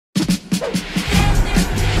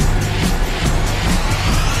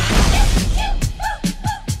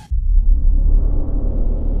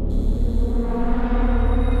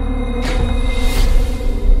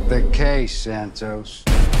case, Santos.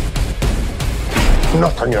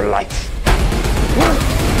 Not on your life.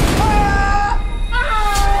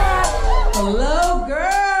 Hello,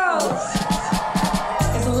 girls.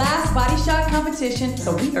 It's the last body shot competition,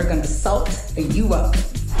 so we are gonna salt you up.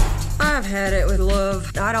 I've had it with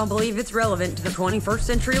love. I don't believe it's relevant to the 21st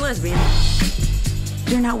century lesbian.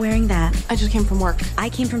 You're not wearing that. I just came from work. I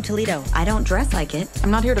came from Toledo. I don't dress like it.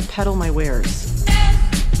 I'm not here to peddle my wares.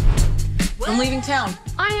 I'm leaving town.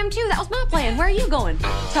 I am too. That was my plan. Where are you going?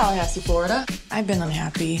 Tallahassee, Florida. I've been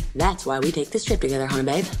unhappy. That's why we take this trip together, honey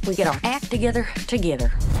babe. We get our act together.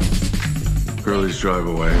 Curly's Drive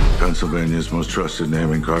Away, Pennsylvania's most trusted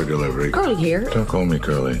name in car delivery. Curly here. Don't call me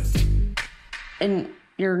Curly. And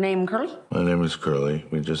your name, Curly? My name is Curly.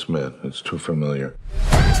 We just met. It's too familiar.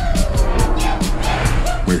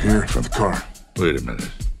 We're here for the car. Wait a minute.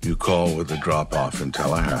 You call with a drop-off in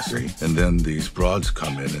Tallahassee, and then these broads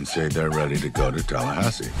come in and say they're ready to go to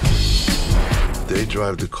Tallahassee. They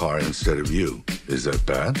drive the car instead of you. Is that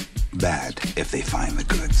bad? Bad if they find the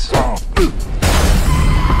goods.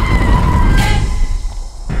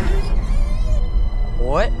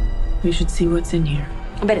 What? We should see what's in here.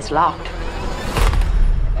 I bet it's locked.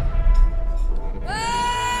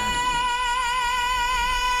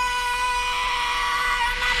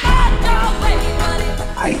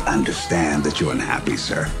 I understand that you're unhappy,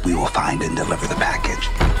 sir. We will find and deliver the package.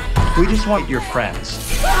 We just want your friends.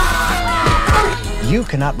 You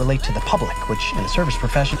cannot relate to the public, which in the service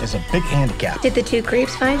profession is a big handicap. Did the two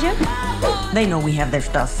creeps find you? They know we have their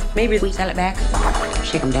stuff. Maybe we sell it back,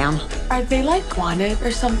 shake them down. Are they like wanted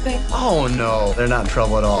or something? Oh no, they're not in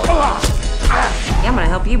trouble at all. Yeah, I'm gonna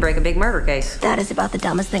help you break a big murder case. That is about the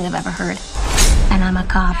dumbest thing I've ever heard. And I'm a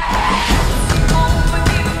cop.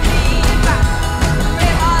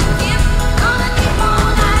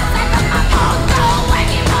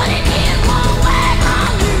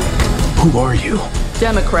 Who are you?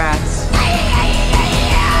 Democrats.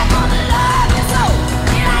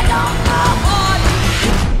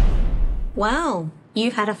 Wow,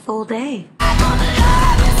 you've had a full day.